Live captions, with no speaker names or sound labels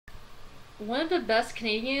one of the best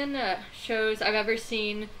Canadian shows I've ever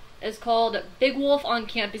seen is called Big Wolf on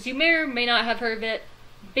Campus. You may or may not have heard of it.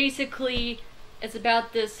 Basically, it's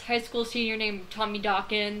about this high school senior named Tommy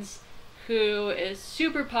Dawkins, who is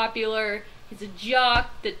super popular. He's a jock.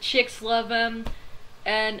 The chicks love him,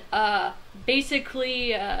 and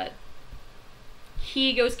basically,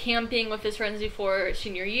 he goes camping with his friends before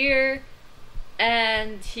senior year,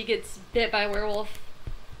 and he gets bit by a werewolf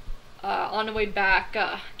on the way back,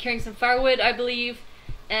 carrying some firewood, I believe.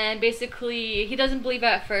 And basically, he doesn't believe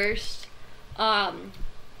at first.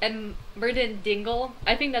 And Merton Dingle,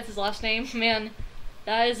 I think that's his last name. Man,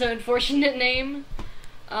 that is an unfortunate name.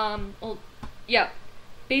 Well, yeah.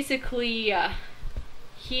 Basically,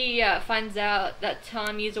 he finds out that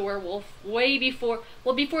Tommy is a werewolf way before,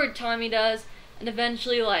 well, before Tommy does. And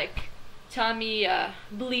eventually, like, Tommy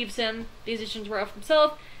believes him. The musician's werewolf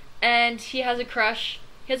himself. And he has a crush.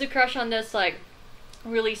 He has a crush on this, like,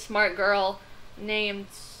 really smart girl named,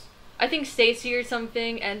 I think, Stacy or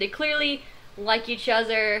something, and they clearly like each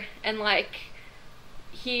other, and like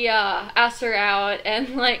he asks her out,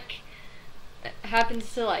 and like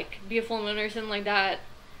happens to like be a full moon or something like that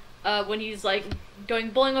when he's like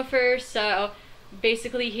going bowling with her. So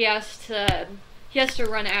basically he has to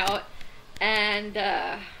run out, and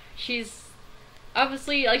she's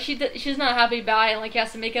obviously like she's not happy about it, and like he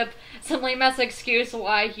has to make up some lame ass excuse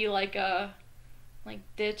why he like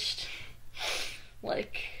ditched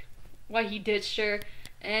like why he ditched her.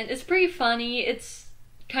 And it's pretty funny. It's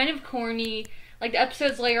kind of corny. Like, the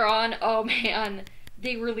episodes later on, oh man,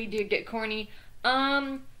 they really do get corny.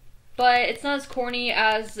 But it's not as corny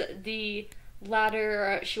as the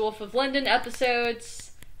latter She-Wolf of London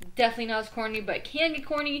episodes. Definitely not as corny, but it can get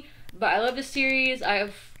corny. But I love the series.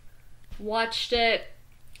 I've watched it,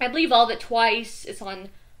 I believe, all of it twice.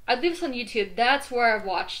 I believe it's on YouTube. That's where I've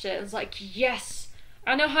watched it. It's like, yes!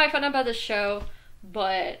 I don't know how I found out about this show,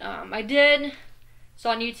 but I did. It's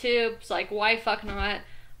on YouTube. It's like, why fuck not?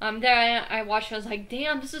 Then I watched it. I was like,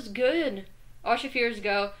 damn, this is good. I watched it a few years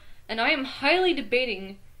ago, and I am highly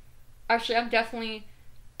debating. Actually, I'm definitely,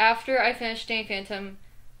 after I finish Danny Phantom,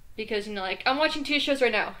 because, you know, like, I'm watching two shows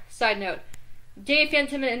right now. Side note, Danny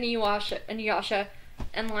Phantom and Inuyasha,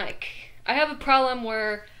 and like, I have a problem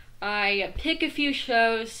where I pick a few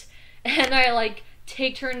shows and I like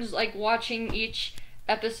take turns like watching each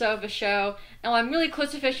episode of a show. And when I'm really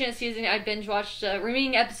close to finishing a season, I binge watched the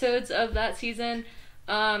remaining episodes of that season.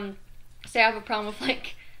 So I have a problem with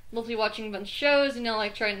like mostly watching a bunch of shows, you know,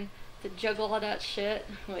 like trying to juggle all that shit,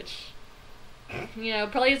 which, you know,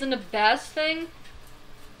 probably isn't the best thing.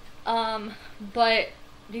 But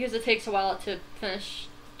because it takes a while to finish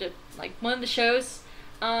like one of the shows.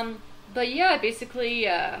 But yeah, basically,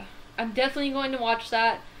 I'm definitely going to watch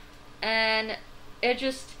that, and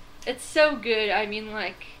it's so good. I mean,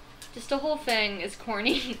 like, just the whole thing is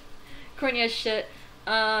corny, corny as shit.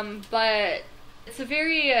 But it's a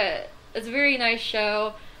very nice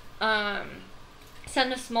show. Set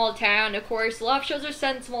in a small town, of course. A lot of shows are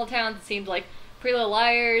set in small towns. It seems like Pretty Little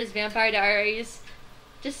Liars, Vampire Diaries,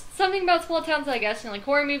 just something about small towns, I guess, and like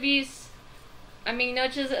horror movies. I mean, you know,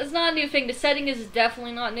 it's not a new thing. The setting is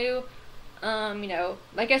definitely not new. You know,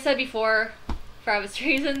 like I said before, for obvious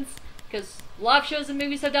reasons, because a lot of shows and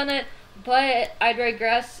movies have done it, but I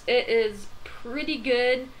digress. It is pretty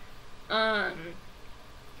good. And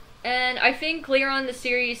I think later on in the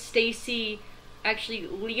series, Stacy actually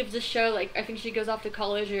leaves the show. Like, I think she goes off to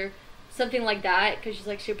college or something like that, because she's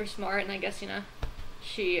like super smart, and I guess, you know,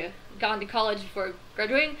 she got into college before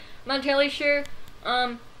graduating. I'm not entirely sure.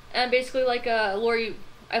 And basically, like, I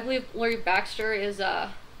believe Lori Baxter is, I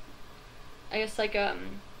guess, like, a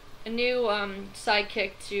new,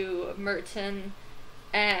 sidekick to Merton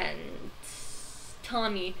and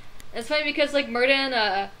Tommy. And it's funny because, like,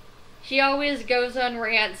 Merton, he always goes on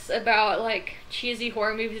rants about, like, cheesy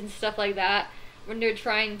horror movies and stuff like that when they're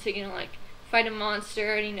trying to, you know, like, fight a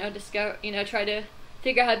monster and, you know, discover, you know, try to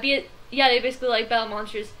figure out how to beat it. Yeah, they basically, like, battle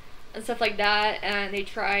monsters and stuff like that, and they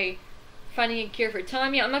try finding a cure for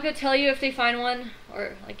Tommy. I'm not gonna tell you if they find one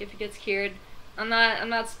or like if he gets cured. I'm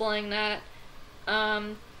not spoiling that.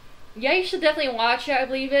 Yeah, you should definitely watch it. I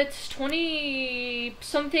believe it's 20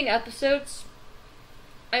 something episodes.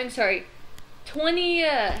 I'm sorry, 20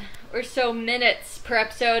 or so minutes per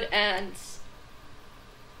episode, and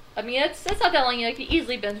I mean that's not that long. You can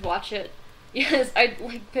easily binge watch it. Yes, I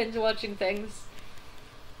like binge watching things.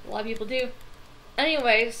 A lot of people do.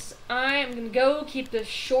 Anyways, I'm gonna go keep this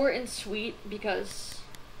short and sweet because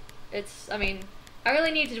it's, I mean, I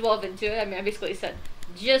really need to delve into it. I mean, I basically said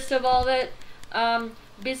gist of all of it.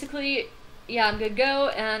 Basically, yeah, I'm gonna go,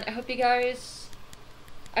 and I hope you guys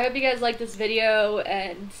like this video,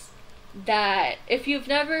 and that if you've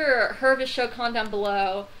never heard of the show, comment down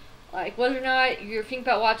below, like whether or not you're thinking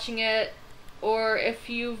about watching it, or if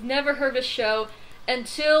you've never heard of the show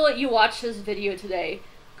until you watch this video today.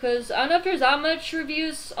 Because I don't know if there's that much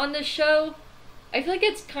reviews on this show. I feel like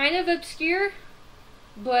it's kind of obscure,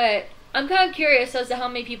 but I'm kind of curious as to how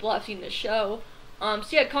many people have seen this show. So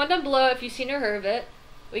yeah, comment down below if you've seen or heard of it.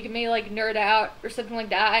 We can maybe like nerd out or something like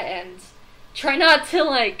that, and try not to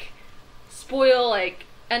like spoil like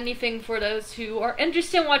anything for those who are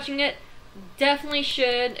interested in watching it. Definitely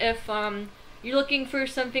should if you're looking for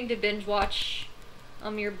something to binge watch.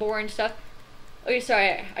 You're bored and stuff. Okay,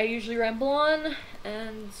 sorry, I usually ramble on,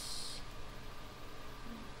 and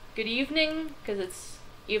good evening, because it's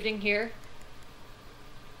evening here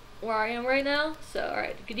where I am right now. So,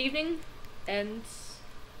 alright, good evening, and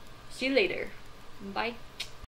see you later. Bye.